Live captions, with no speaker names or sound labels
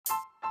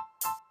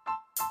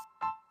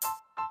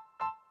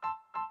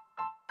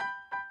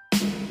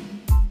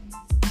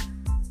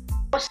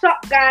What's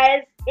up,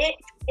 guys? It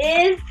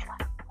is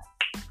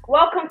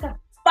welcome to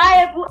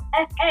Fireable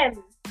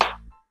FM.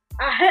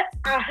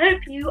 I hope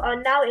you are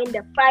now in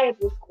the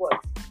Fireable squad.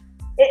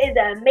 It is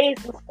an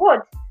amazing squad.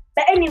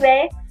 But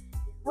anyway,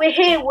 we're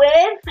here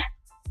with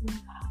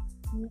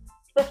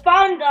the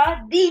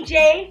founder,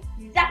 DJ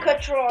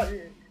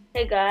Zachatron.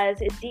 Hey guys,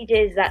 it's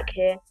DJ Zach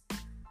here.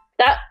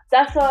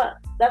 That's our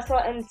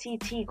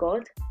MCT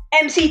god.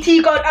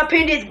 MCT God up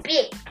in this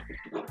bit.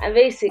 And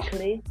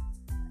basically,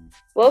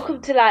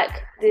 welcome to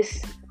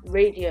this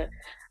radio.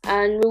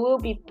 And we will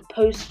be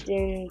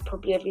posting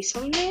probably every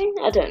Sunday.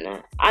 I don't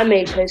know. I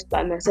may post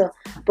by myself.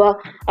 But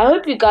I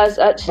hope you guys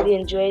actually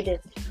enjoyed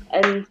it.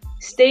 And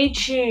stay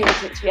tuned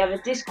since we have a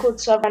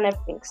Discord server and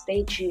everything.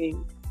 Stay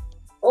tuned.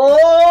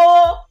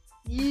 Oh,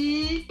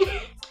 yeah.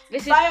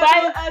 This is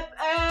Fireable Fireable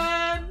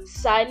FM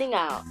signing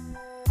out.